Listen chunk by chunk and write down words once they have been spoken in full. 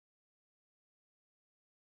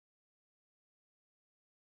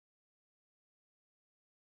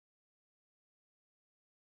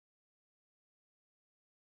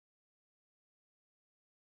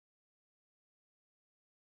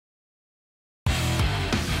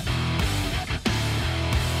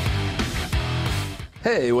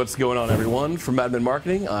Hey, what's going on, everyone? From Mad Men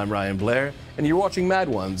Marketing, I'm Ryan Blair, and you're watching Mad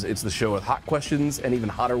Ones. It's the show with hot questions and even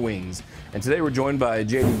hotter wings. And today we're joined by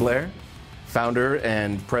JD Blair, founder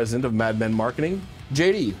and president of Mad Men Marketing.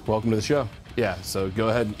 JD, welcome to the show. Yeah, so go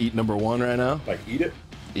ahead and eat number one right now. Like, eat it?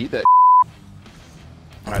 Eat that.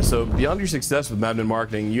 All right, so beyond your success with Mad Men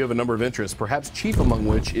Marketing, you have a number of interests, perhaps chief among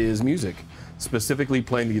which is music, specifically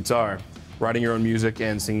playing the guitar, writing your own music,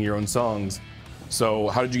 and singing your own songs. So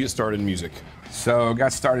how did you get started in music? So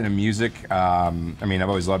got started in music. I mean, I've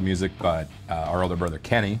always loved music, but our older brother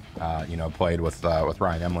Kenny, played with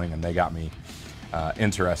Ryan Emling, and they got me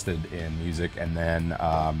interested in music. And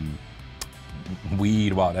then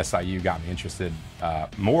weed while at SIU got me interested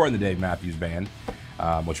more in the Dave Matthews Band,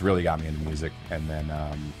 which really got me into music. And then,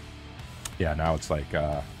 now it's like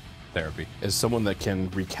therapy. As someone that can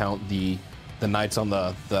recount the nights on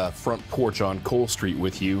the front porch on Cole Street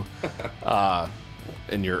with you,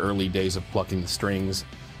 in your early days of plucking the strings,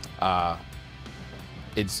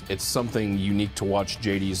 it's something unique to watch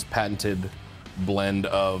JD's patented blend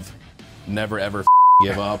of never ever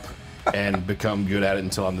give up and become good at it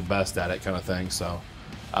until I'm the best at it kind of thing. So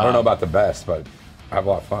I don't know about the best, but I have a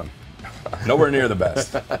lot of fun. Nowhere near the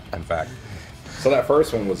best, in fact. So that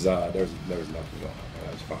first one was there was nothing going on.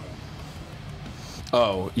 That was fun.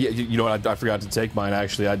 Oh yeah, you know what? I forgot to take mine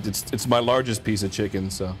actually. It's my largest piece of chicken,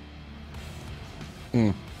 so.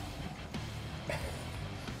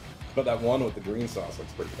 But that one with the green sauce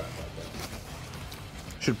looks pretty fat like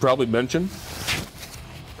that. Should probably mention,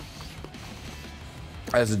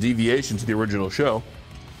 as a deviation to the original show,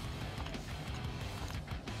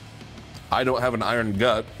 I don't have an iron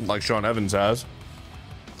gut like Sean Evans has.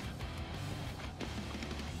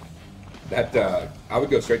 That I would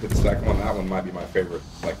go straight to the second one. That one might be my favorite,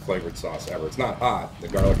 flavored sauce ever. It's not hot, the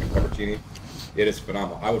garlic and pepperoni. It is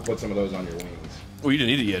phenomenal. I would put some of those on your wings. Well, you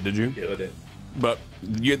didn't eat it yet, did you? Yeah, I did. But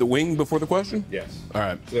you had the wing before the question? Yes. All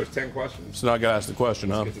right. So there's 10 questions. So now I got to ask the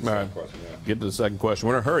question, huh? Get to the second question, yeah. Get to the second question.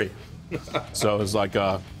 We're in a hurry. So it's like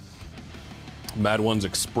Mad Ones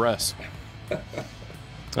Express. All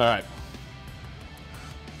right.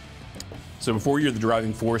 So before you're the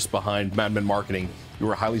driving force behind Mad Men Marketing, you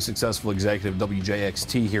were a highly successful executive at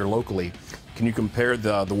WJXT here locally. Can you compare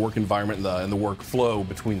the work environment and the workflow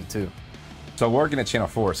between the two? So working at Channel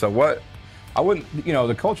 4, so what, I wouldn't,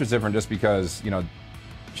 the culture's different just because,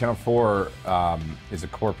 Channel 4 is a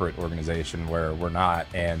corporate organization where we're not.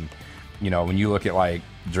 And, when you look at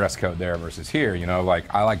dress code there versus here,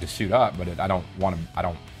 I like to suit up, but I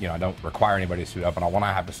don't require anybody to suit up, and I want to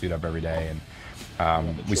have to suit up every day.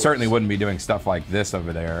 And we certainly wouldn't be doing stuff like this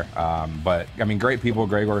over there. But I mean, great people,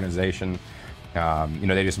 great organization.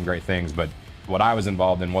 They do some great things, but what I was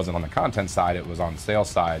involved in wasn't on the content side, it was on the sales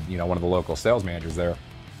side, one of the local sales managers there.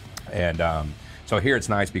 And so here it's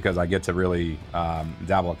nice because I get to really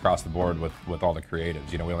dabble across the board with all the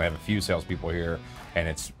creatives. We only have a few salespeople here, and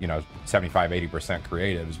it's 75–80%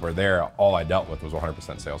 creatives, where there all I dealt with was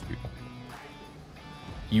 100% salespeople.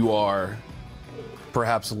 You are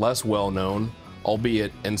perhaps less well known,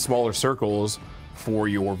 albeit in smaller circles, for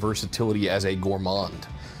your versatility as a gourmand.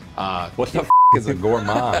 What the is a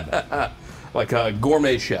gourmand? Like a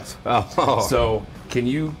gourmet chef. Oh. So can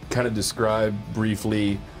you kind of describe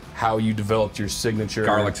briefly how you developed your signature?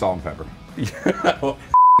 Garlic, salt, and pepper.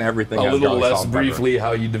 Everything a has little garlic, less salt, and briefly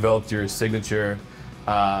how you developed your signature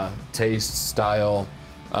taste, style.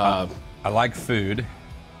 I like food.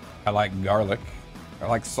 I like garlic. I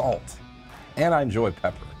like salt. And I enjoy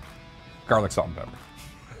pepper. Garlic, salt, and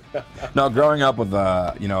pepper. No, growing up with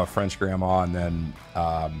a French grandma, and then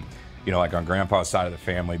on Grandpa's side of the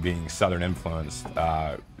family being Southern influenced,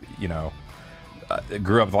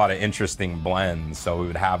 grew up with a lot of interesting blends. So we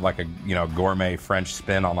would have a gourmet French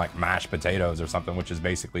spin on mashed potatoes or something, which is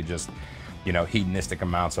basically just hedonistic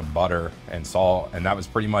amounts of butter and salt, and that was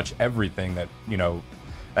pretty much everything that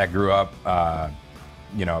that grew up.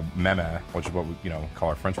 Meme, which is what we call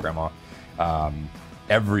our French grandma.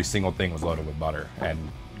 Every single thing was loaded with butter and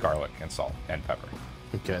garlic and salt and pepper.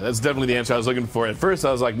 Okay, that's definitely the answer I was looking for. At first,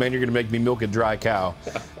 I was like, man, you're going to make me milk a dry cow.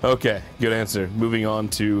 Okay, good answer. Moving on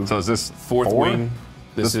to so is this fourth wing.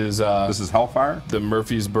 This is Hellfire? The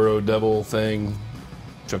Murfreesboro Devil thing,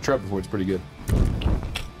 which I've tried before. It's pretty good.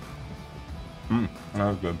 That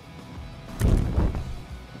was good.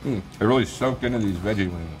 It really soaked into these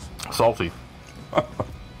veggie wings. Salty.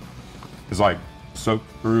 It's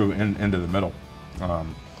soaked through into the middle.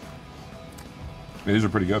 These are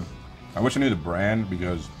pretty good. I wish I knew the brand,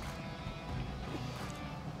 because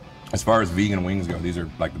as far as vegan wings go, these are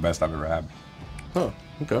the best I've ever had. Oh,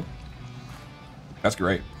 okay. That's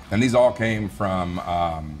great. And these all came from,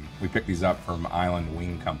 we picked these up from Island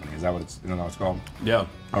Wing Company. Is that what it's, you know what it's called? Yeah.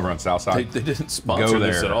 Over on South Side. They didn't sponsor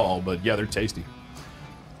this at all, but yeah, they're tasty.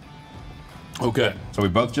 Okay. So we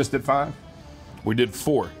both just did 5? We did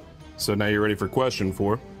 4. So now you're ready for question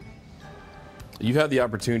 4. You've had the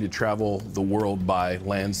opportunity to travel the world by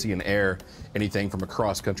land, sea, and air. Anything from a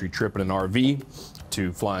cross-country trip in an RV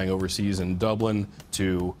to flying overseas in Dublin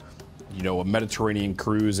to, you know, a Mediterranean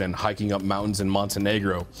cruise and hiking up mountains in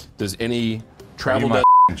Montenegro. Does any travel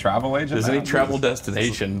travel agent? Does any travel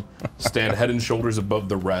destination stand head and shoulders above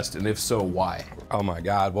the rest? And if so, why? Oh my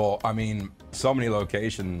God. Well, I mean, so many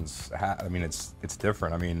locations. I mean, it's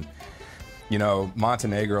different. I mean, you know,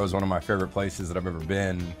 Montenegro is one of my favorite places that I've ever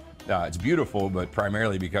been. It's beautiful, but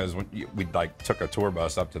primarily because we like took a tour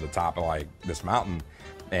bus up to the top of like this mountain,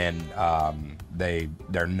 and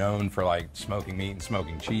they're known for like smoking meat and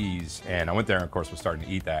smoking cheese. And I went there and of course was starting to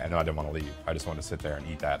eat that, and I didn't want to leave. I just wanted to sit there and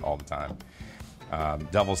eat that all the time.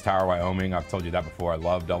 Devil's Tower, Wyoming. I've told you that before. I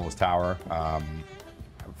love Devil's Tower.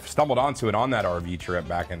 Stumbled onto it on that RV trip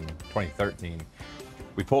back in 2013.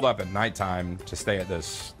 We pulled up at nighttime to stay at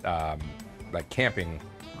this like camping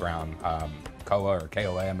ground, Koa or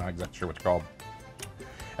KOA, I'm not exactly sure what it's called.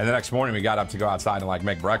 And the next morning we got up to go outside and like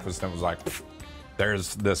make breakfast, and it was like,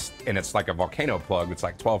 there's this, and it's like a volcano plug that's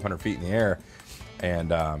like 1,200 feet in the air. And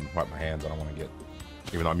wipe my hands, I don't want to get,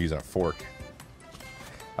 even though I'm using a fork.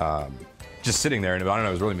 Just sitting there, and I don't know,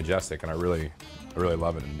 it was really majestic, and I really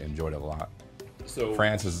love it and enjoyed it a lot. So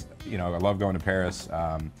France is, you know, I love going to Paris.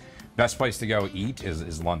 Best place to go eat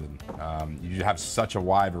is London. You have such a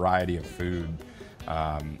wide variety of food,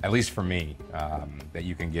 at least for me, that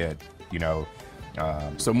you can get, you know.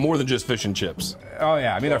 So more than just fish and chips. Oh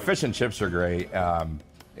yeah, I mean, their fish and chips are great. Of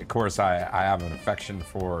course, I have an affection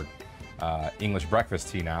for English breakfast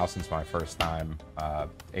tea now since my first time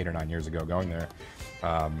 8 or 9 years ago going there.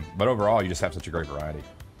 But overall, you just have such a great variety.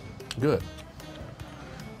 Good.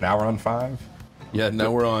 Now we're on 5? Yeah,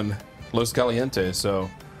 now we're on Los Calientes, so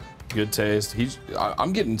good taste.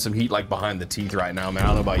 I'm getting some heat like behind the teeth right now, man. I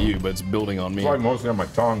don't know about you, but it's building on me. It's like mostly on my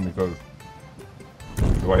tongue because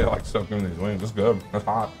the way I like soaking in these wings. It's good. It's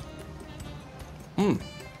hot.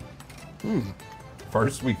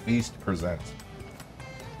 First we feast presents.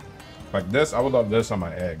 Like this, I would love this on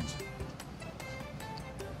my eggs.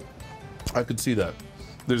 I could see that.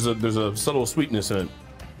 There's a subtle sweetness in it.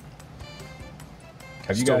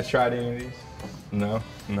 Have you guys tried any of these? No?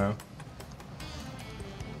 No?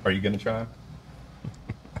 Are you gonna try?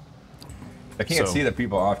 I can't see the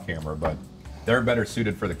people off camera, but they're better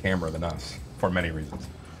suited for the camera than us for many reasons.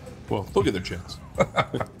 Well, look at their chins.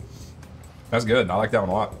 That's good. I like that one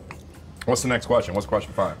a lot. What's the next question? What's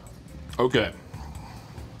question 5? Okay.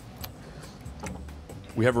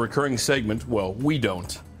 We have a recurring segment. Well, we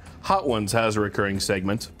don't. Hot Ones has a recurring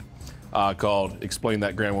segment called Explain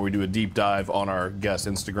That Gram, where we do a deep dive on our guest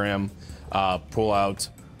Instagram, pull out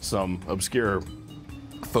some obscure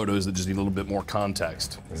photos that just need a little bit more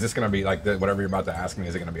context. Is this going to be like whatever you're about to ask me?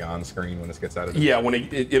 Is it going to be on screen when this gets edited? Yeah, when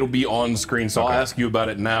it'll be on screen. So Okay. I'll ask you about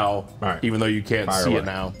it now, right. even though you can't Fire see away. it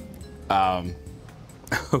now.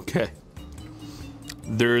 Okay.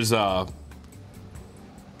 There's an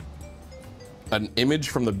image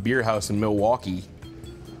from the beer house in Milwaukee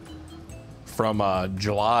from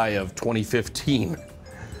July of 2015.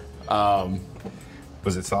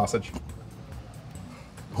 Was it sausage?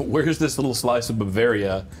 Where's this little slice of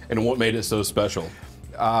Bavaria, and what made it so special?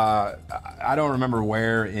 I don't remember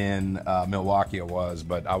where in Milwaukee it was,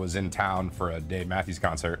 but I was in town for a Dave Matthews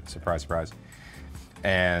concert. Surprise, surprise.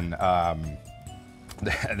 And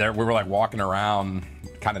there we were like walking around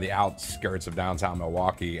kind of the outskirts of downtown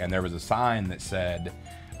Milwaukee, and there was a sign that said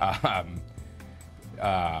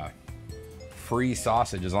free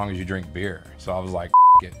sausage as long as you drink beer. So I was like,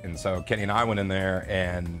 it. And so Kenny and I went in there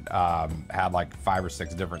and had like 5 or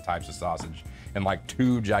 6 different types of sausage and like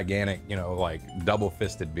 2 gigantic, you know, like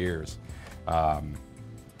double-fisted beers. I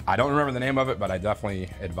don't remember the name of it, but I definitely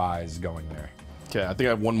advise going there. Okay, I think I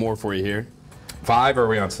have one more for you here. 5, or are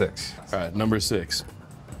we on 6? All right, number 6.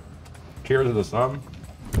 Cheers to the sun.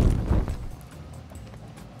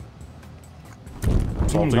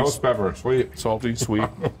 Salty, Ghost pepper, sweet. salty, sweet.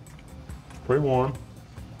 Pretty warm.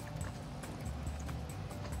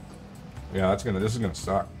 Yeah, this is gonna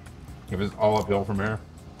suck. If it's all uphill from here.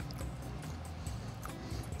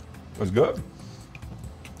 It's good.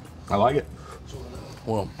 I like it.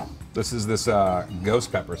 Well, This is this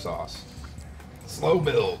ghost pepper sauce. Slow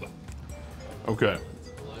build. okay.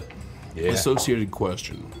 Yeah. Associated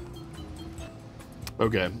question.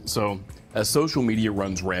 Okay, so as social media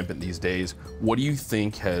runs rampant these days, what do you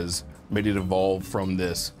think has made it evolve from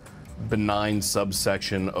this benign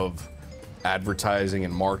subsection of advertising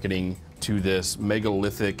and marketing to this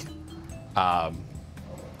megalithic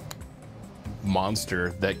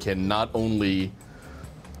monster that can not only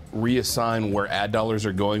reassign where ad dollars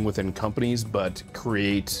are going within companies, but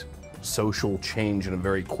create social change in a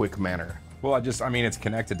very quick manner. Well, I mean, it's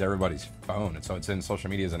connected to everybody's phone, and so it's in social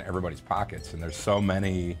media is in everybody's pockets, and there's so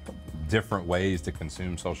many different ways to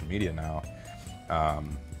consume social media now.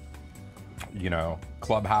 You know,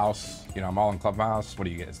 Clubhouse. You know, I'm all in Clubhouse. What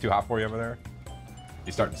do you get? It's too hot for you over there?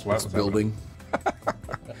 You starting to sweat? It's building.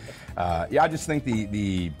 Yeah, I just think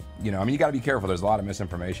you know, I mean, you got to be careful. There's a lot of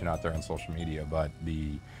misinformation out there on social media, but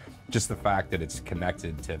just the fact that it's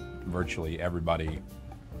connected to virtually everybody,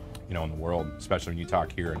 you know, in the world, especially when you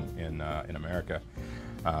talk here in America.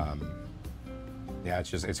 Yeah,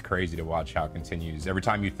 it's crazy to watch how it continues. Every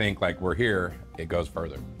time you think like we're here, it goes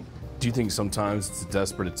further. Do you think sometimes it's a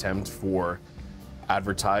desperate attempt for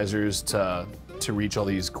advertisers to reach all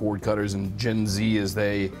these cord cutters and Gen Z as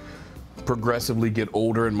they progressively get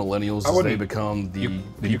older and millennials as they become the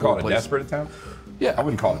you call it a desperate attempt? Yeah. I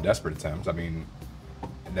wouldn't call it a desperate attempt. I mean,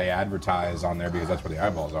 they advertise on there because that's where the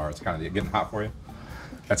eyeballs are. It's kind of getting hot for you.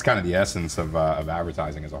 That's kind of the essence of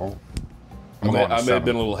advertising as a whole. I may have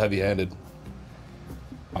been a little heavy-handed.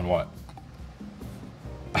 On what?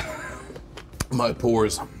 My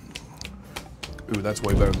pores. Ooh, that's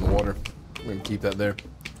way better than the water. We're gonna keep that there.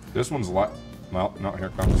 This one's a lot. Well, no, here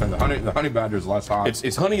it comes. The honey badger's less hot.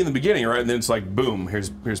 It's honey in the beginning, right? And then it's like boom. Here's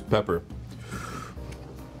pepper.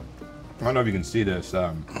 I don't know if you can see this.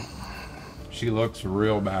 She looks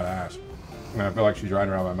real badass. And I feel like she's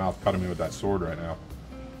riding around my mouth, cutting me with that sword right now.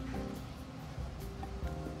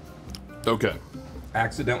 Okay.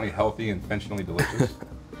 Accidentally healthy, intentionally delicious.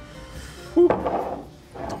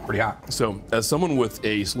 Pretty hot. So, as someone with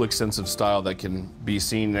a slick sense of style that can be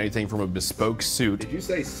seen in anything from a bespoke suit. Did you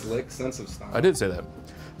say slick sense of style? I did say that.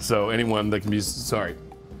 So, anyone that can be, sorry.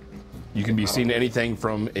 You can be seen in anything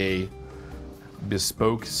from a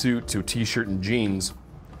bespoke suit to t-shirt and jeans.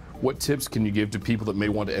 What tips can you give to people that may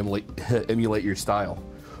want to emulate your style?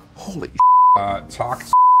 Holy Talk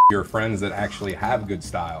to your friends that actually have good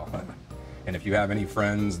style. And if you have any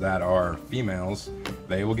friends that are females,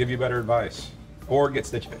 they will give you better advice. Or get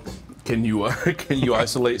Stitch Fix. Can you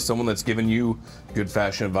isolate someone that's given you good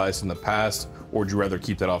fashion advice in the past, or would you rather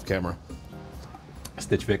keep that off camera?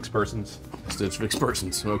 Stitch Fix persons. Stitch Fix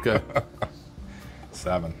persons. Okay.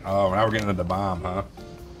 7. Oh, now we're getting into the bomb, huh?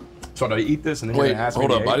 So do I eat this and then you're gonna ask me?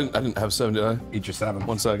 Hold up. I didn't have 7, did I? Eat your 7.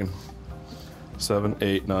 1 second. 7,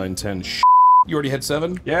 8, 9, 10. You already had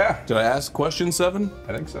 7? Yeah. Did I ask question 7?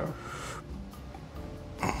 I think so.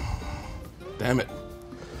 Damn it.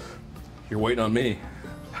 You're waiting on me.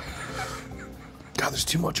 God, there's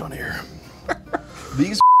too much on here.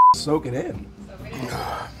 These soak it in.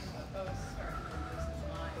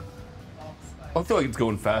 I feel like it's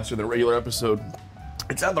going faster than a regular episode.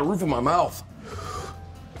 It's at the roof of my mouth.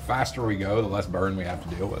 The faster we go, the less burn we have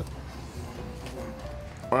to deal with.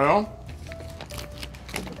 Well,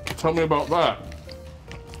 tell me about that.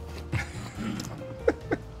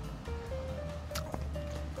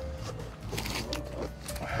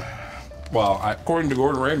 Well, according to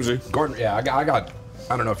Gordon Ramsay. Yeah, I got,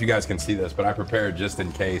 I don't know if you guys can see this, but I prepared just in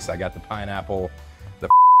case. I got the pineapple, the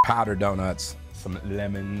powdered donuts, some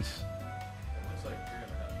lemons.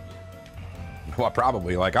 Well,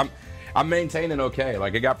 probably. Like, I'm maintaining okay.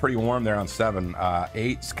 Like, it got pretty warm there on 7.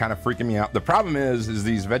 8's kind of freaking me out. The problem is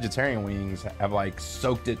these vegetarian wings have, like,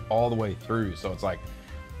 soaked it all the way through. So it's like,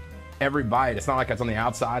 every bite, it's not like it's on the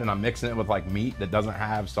outside and I'm mixing it with, like, meat that doesn't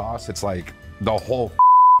have sauce. It's like, the whole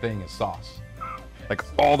thing is sauce, like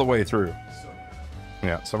all the way through.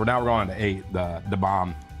 Yeah, so we're going to 8, the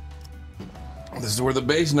bomb. This is where the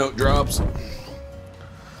bass note drops.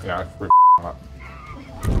 Yeah, it's pretty hot.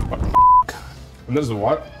 And this is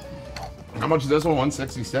what? How much is this one?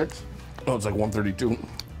 166? Oh, it's like 132.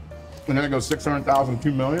 And then it goes 600,000,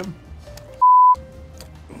 2 million?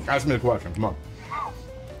 Ask me the question, come on.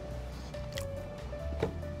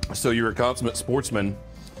 So you're a consummate sportsman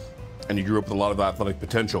and you grew up with a lot of athletic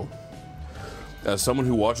potential. As someone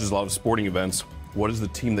who watches a lot of sporting events, what is the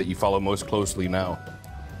team that you follow most closely now?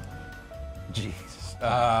 Jesus.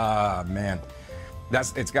 Man.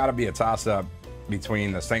 It's got to be a toss-up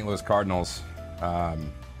between the St. Louis Cardinals, the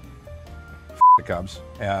Cubs,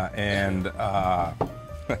 and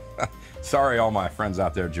sorry all my friends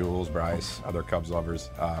out there, Jules, Bryce, other Cubs lovers.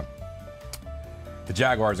 The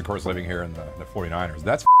Jaguars, of course, living here in the 49ers.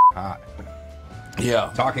 That's hot.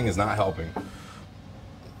 Yeah. Talking is not helping.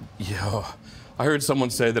 Yeah. I heard someone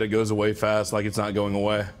say that it goes away fast, like it's not going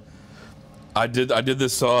away. I did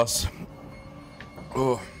this sauce.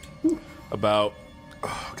 Oh. about,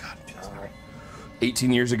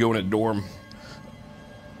 18 years ago in a dorm.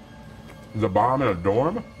 The bomb in a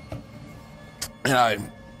dorm? And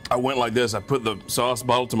I went like this. I put the sauce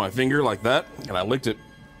bottle to my finger like that, and I licked it.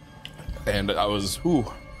 And I was, ooh.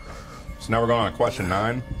 So now we're going on to question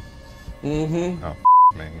 9? Mm-hmm. Oh,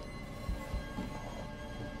 me.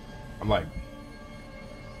 I'm like,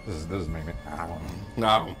 this is making me.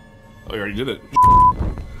 No. Oh, you already did it.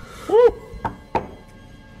 Woo!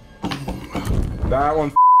 That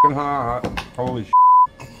one's hot. Holy shit.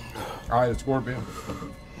 All right, Scorpion.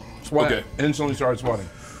 Sweat. Okay. Instantly started sweating.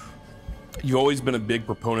 You've always been a big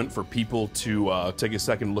proponent for people to take a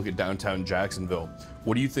second look at downtown Jacksonville.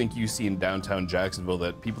 What do you think you see in downtown Jacksonville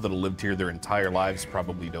that people that have lived here their entire lives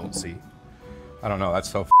probably don't see? I don't know. That's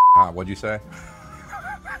so hot. What'd you say?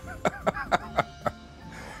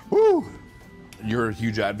 Woo! You're a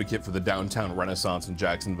huge advocate for the downtown renaissance in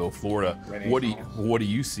Jacksonville, Florida. What do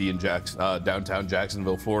you see in downtown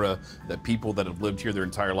Jacksonville, Florida, that people that have lived here their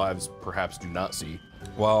entire lives perhaps do not see?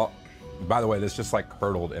 Well, by the way, this just like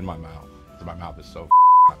curdled in my mouth. My mouth is so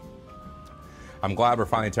hot. I'm glad we're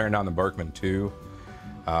finally tearing down the Berkman too.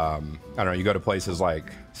 I don't know, you go to places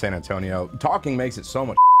like San Antonio, talking makes it so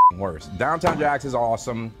much worse. Downtown Jax is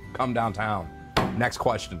awesome. Come downtown. Next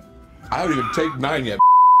question. I haven't even taken 9 yet.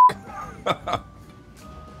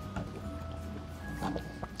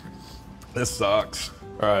 This sucks.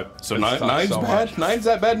 All right, so This sucks nine's so bad. much. 9's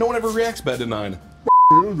that bad. No one ever reacts bad to 9.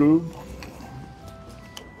 Woo.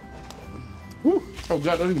 Oh God,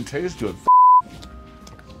 that doesn't even taste good.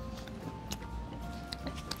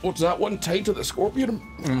 What's that one? Taint of the Scorpion?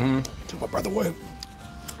 Mm-hmm. Took my breath away.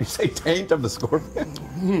 You say taint of the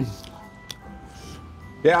Scorpion?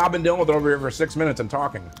 Yeah, I've been dealing with it over here for 6 minutes and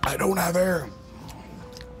talking. I don't have air.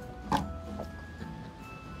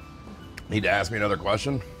 Need to ask me another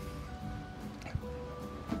question?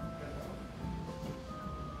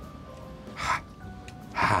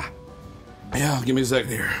 Yeah, give me a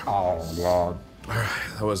second here. Oh, God. All right,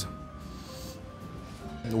 that was.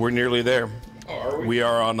 We're nearly there. Oh, are we? We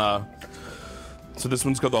are on. So this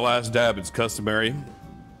one's called the last dab. It's customary.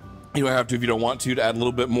 You don't have to if you don't want to add a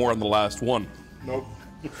little bit more on the last one. Nope.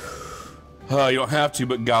 You don't have to,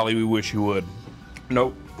 but golly, we wish you would.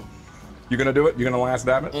 Nope. You gonna do it? You gonna last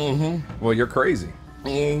dab it? Mm-hmm. Well, you're crazy.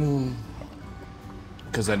 Because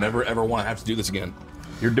I never ever want to have to do this again.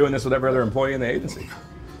 You're doing this with every other employee in the agency.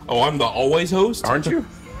 Oh, I'm the always host? Aren't you?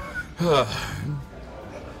 All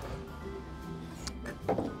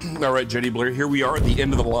right, JD Blair, here we are at the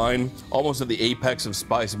end of the line, almost at the apex of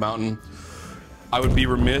Spice Mountain. I would be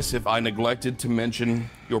remiss if I neglected to mention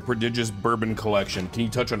your prodigious bourbon collection. Can you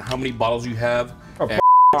touch on how many bottles you have and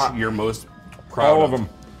which you're most proud All of them.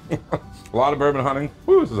 A lot of bourbon hunting.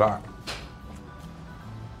 Woo, this is hot.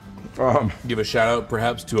 Give a shout out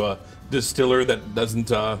perhaps to a distiller that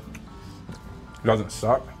doesn't Doesn't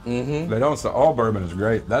suck. Mm-hmm. They don't suck. All bourbon is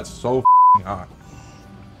great. That's so hot.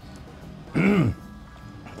 You're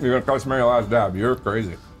gonna customary last dab. You're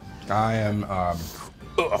crazy. I am.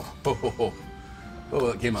 Oh,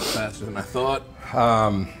 that came out faster than I thought.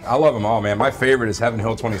 I love them all, man. My favorite is Heaven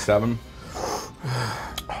Hill 27. Oh,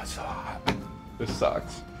 it's so hot. This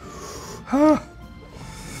sucks.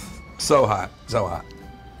 So hot. So hot.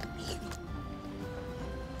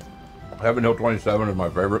 Heaven Hill 27 is my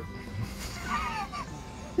favorite.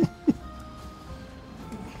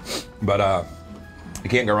 But you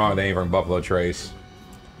can't go wrong with anything from Buffalo Trace.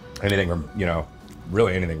 Anything from, you know,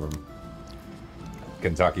 really anything from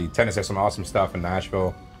Kentucky. Tennessee has some awesome stuff in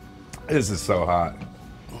Nashville. This is so hot.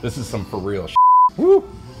 This is some for real shit. Woo!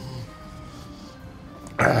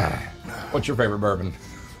 What's your favorite bourbon?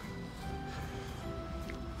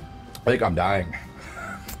 I think I'm dying.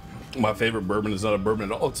 My favorite bourbon is not a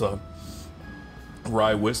bourbon at all. It's a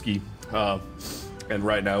rye whiskey. And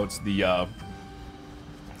right now it's the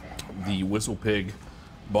Whistle Pig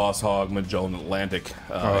Boss Hog Magellan Atlantic,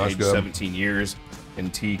 aged good. 17 years, in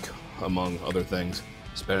teak, among other things.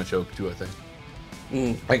 Spanish oak too, I think.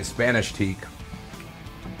 I think Spanish teak. I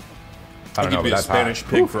I'll don't know, give but you a that's Spanish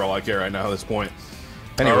hot. pig for all I care right now at this point.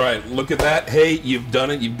 Anyway. All right, look at that. Hey, you've done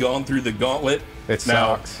it. You've gone through the gauntlet. It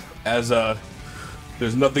now, sucks. As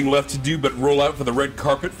there's nothing left to do but roll out for the red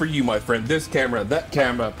carpet for you, my friend. This camera, that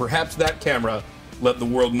camera, perhaps that camera. Let the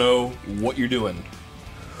world know what you're doing.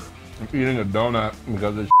 I'm eating a donut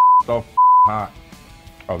because it's so hot.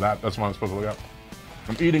 Oh, that's what I'm supposed to look up.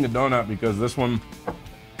 I'm eating a donut because this one,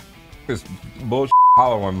 this bullshit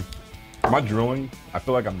hollow one. Am I drooling? I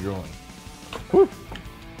feel like I'm drooling. Whew.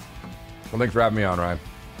 Well, thanks for having me on, Ryan.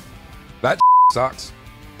 That sucks.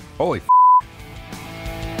 Holy